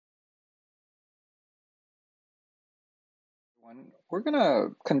We're going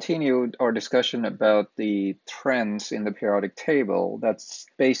to continue our discussion about the trends in the periodic table that's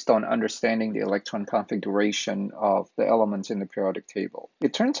based on understanding the electron configuration of the elements in the periodic table.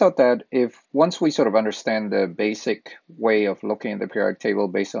 It turns out that if once we sort of understand the basic way of looking at the periodic table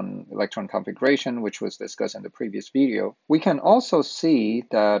based on electron configuration, which was discussed in the previous video, we can also see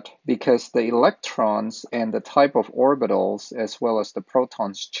that because the electrons and the type of orbitals as well as the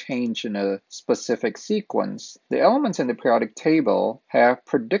protons change in a specific sequence, the elements in the periodic table have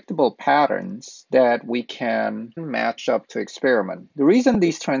predictable patterns that we can match up to experiment. The reason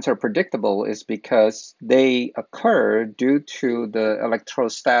these trends are predictable is because they occur due to the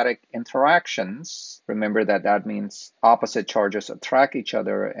electrostatic interactions. Remember that that means opposite charges attract each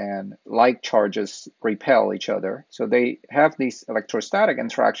other and like charges repel each other. So they have these electrostatic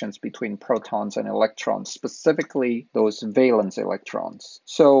interactions between protons and electrons, specifically those valence electrons.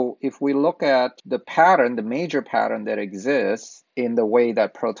 So if we look at the pattern, the major pattern that exists in the way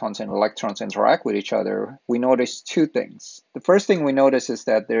that protons and electrons interact with each other, we notice two things. The first thing we notice is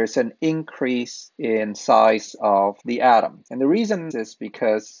that there's an increase in size of the atom. And the reason is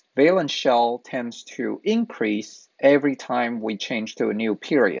because valence shell tends to increase every time we change to a new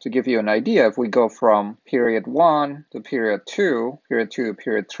period. To give you an idea, if we go from period 1 to period 2 to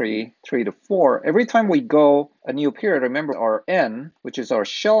period 3, 3 to 4, every time we go a new period, remember our n, which is our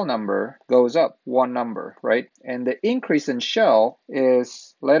shell number, goes up one number, right? And the increase in shell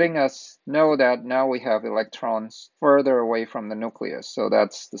is letting us know that now we have electrons further away from the nucleus. So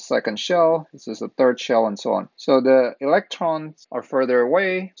that's the second shell, this is the third shell, and so on. So the electrons are further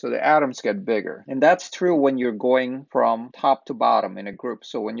away, so the atoms get bigger. And that's true when you're going from top to bottom in a group.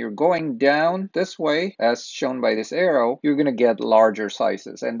 So when you're going down this way, as shown by this arrow, you're going to get larger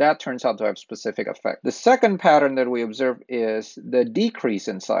sizes. And that turns out to have specific effect. The second pattern that we observe is the decrease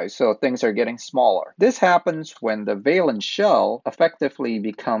in size. So things are getting smaller. This happens when the valence shell effectively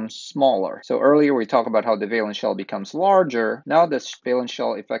becomes smaller. So earlier we talked about how the valence shell becomes larger. Now this valence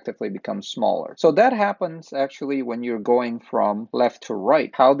shell effectively becomes smaller. So that happens actually when you're going from left to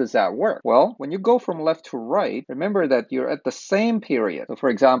right. How does that work? Well, when you go from left to right, remember that you're at the same period. So for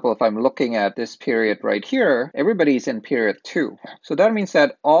example, if I'm looking at this period right here, everybody's in period 2. So that means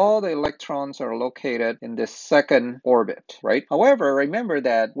that all the electrons are located in this second orbit, right? However, remember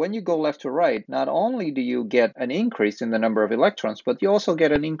that when you go left to right, not only do you get an increase in the number of electrons, but you also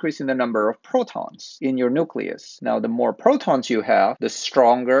get an increase in the number of protons in your nucleus. Now, the more protons you have, the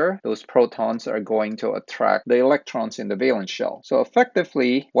stronger those protons are going to attract the electrons in the valence shell. So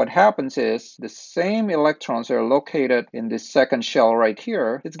effectively, what happens is the same electrons are located in this second shell right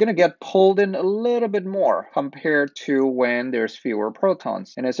here. It's going to get pulled in a little bit more compared to when there's fewer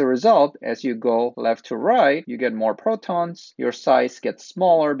protons. And as a result, as you go left to right, you get more protons. Your size gets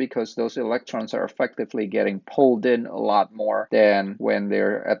smaller because those electrons are effectively getting pulled in a lot more than when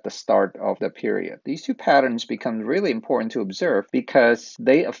they're at the start of the period. These two patterns become really important to observe because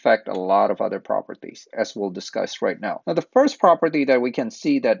they affect a lot of other properties, as we'll discuss right now. Now, the first property that we can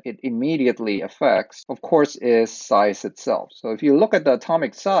see that it immediately affects, of course, is size itself. So if you look at the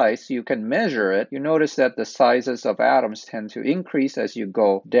atomic size, you can measure it. You notice that the sizes of atoms tend to increase as you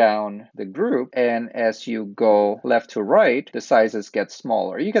go down the group, and as you go left to right, the sizes get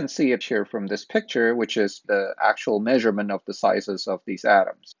smaller. You can see it here from this picture, which is the actual measurement of the sizes of these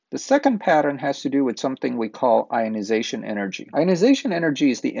atoms. The second pattern has to do with something we call ionization energy. Ionization energy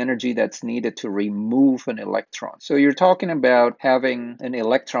is the energy that's needed to remove an electron. So you're talking about having an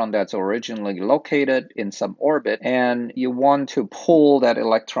electron that's originally located in some orbit, and you want to pull that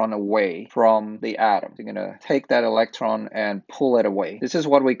electron away from the atom. You're going to take that electron and pull it away. This is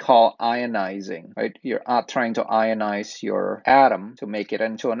what we call ionizing, right? You're trying to ionize your atom to make it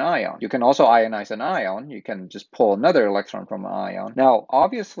into an ion. You can also ionize an ion. You can just pull another electron from an ion. Now,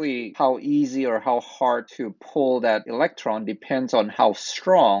 obviously, how easy or how hard to pull that electron depends on how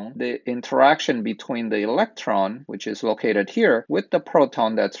strong the interaction between the electron, which is located here, with the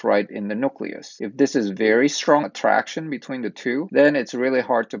proton that's right in the nucleus. If this is very strong attraction between the two, then it's really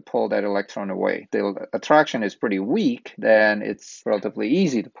hard to pull that electron away. The attraction is pretty weak, then it's relatively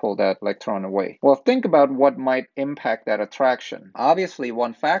easy to pull that electron away. Well, think about what might impact that attraction. Obviously,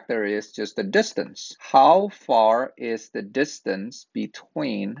 one factor is just the distance. How far is the distance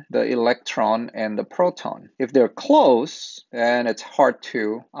between the electron and the proton? If they're close, then it's hard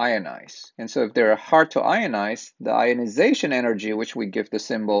to ionize. And so if they're hard to ionize, the ionization energy, which we give the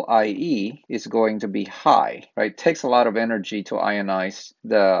symbol IE, is going to be high, right? It takes a lot of energy to ionize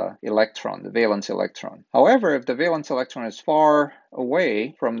the electron, the valence electron. However, if the valence electron is far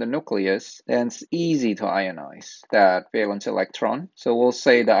away from the nucleus, then it's easy to ionize that valence electron. So we'll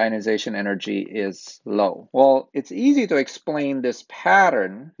say the ionization energy is low. Well, it's easy to explain this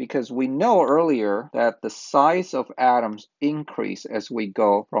pattern because we know earlier that the size of atoms increase as we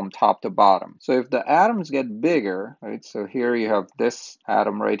go from top to bottom. So if the atoms get bigger, right, so here you have this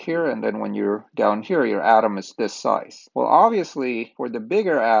atom right here, and then when you're down here, your atom is this size. Well, obviously, for the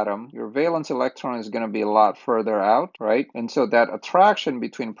bigger atom, your valence electron is going to be a lot further out, right? And so that attraction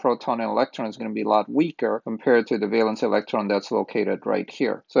between proton and electron is going to be a lot weaker compared to the valence electron that's located right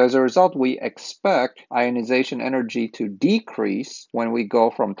here. So as a result, we expect ionization energy to decrease when we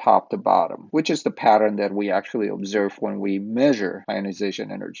go from top to bottom, which is the pattern that we actually observe when we measure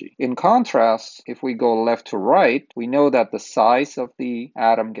ionization energy. In contrast, if we go left to right, we know that the size of the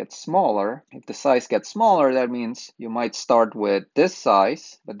atom gets smaller. If the size gets smaller, that means you might start with this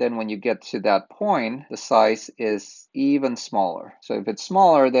size, but then when you get to that point, the size is even smaller. So if it's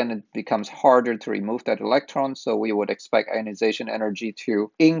smaller, then it becomes harder to remove that electron, so we would expect ionization energy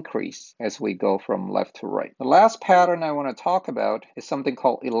to increase as we go from left to right. The last pattern I want to talk about is something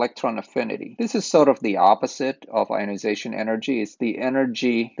called electron affinity. This is sort of the opposite of ionization energy. It's the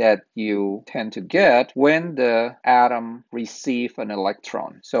energy that you tend to get when the atom receives an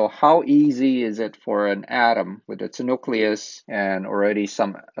electron. So how easy is it for an atom with its nucleus and already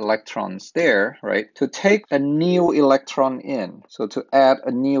some electrons there, right, to take a new electron in? So to add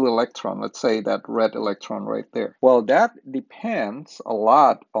a new electron, let's say that red electron right there. Well, that depends a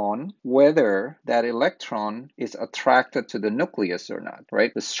lot on whether that electron is attracted to the nucleus or not,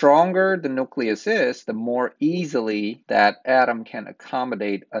 right? The stronger the nucleus is, the more easily that atom can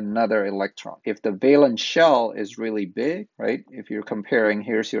accommodate another electron. If the valence shell is really big, right? If you're comparing,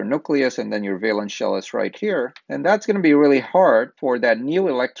 here's your nucleus and then your valence shell is right here, then that's going to be really hard for that new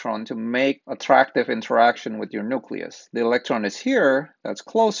electron to make attractive interaction with your nucleus. The electron is here, that's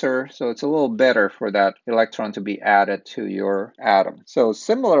closer, so it's a little better for that electron to be added to your atom. So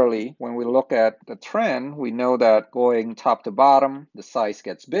similarly, when we look at the trend, we know that going top to bottom, the size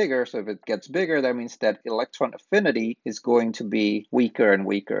gets bigger. So if it gets bigger, that means that electron affinity is going to be weaker and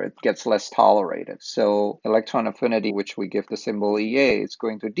weaker. It gets less tolerated. So electron affinity, which we give the symbol EA, is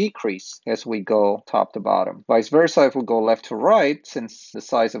going to decrease as we go top to bottom. Vice versa, if we go left to right, since the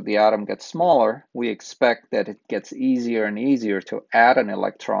size of the atom gets smaller, we expect that it gets easier and easier to add an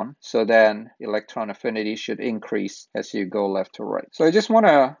electron. So then electron affinity should increase as you go left to right. So I just want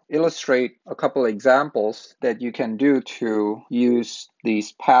to illustrate a couple of examples that you can do to use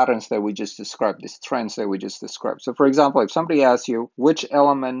these patterns that we just described, these trends that we just described. So for example, if somebody asks you which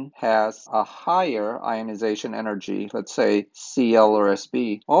element has a higher ionization energy, let's say Cl or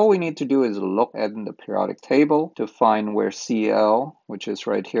Sb, all we need to do is look at the periodic table to find where Cl, which is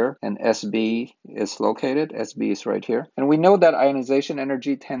right here, and Sb is located. Sb is right here. And we know that ionization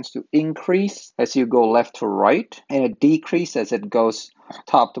energy tends to increase as you go left to right, and it decreases as it goes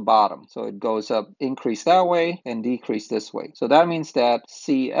top to bottom. So it goes up, increase that way and decrease this way. So that means that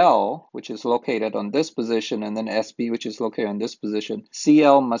Cl, which is located on this position, and then Sb, which is located on this position,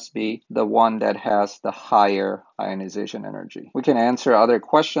 Cl must be the one that has the higher ionization energy. We can answer other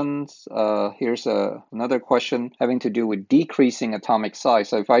questions. Here's another question having to do with decreasing atomic size.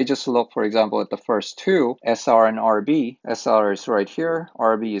 So if I just look, for example, at the first two, Sr and Rb, Sr is right here,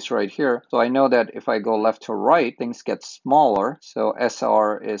 Rb is right here. So I know that if I go left to right, things get smaller. So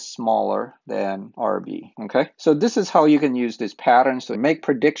Sr is smaller than Rb. Okay, so this is how you can use these patterns to make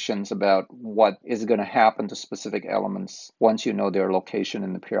predictions about what is going to happen to specific elements once you know their location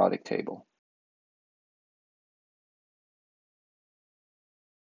in the periodic table.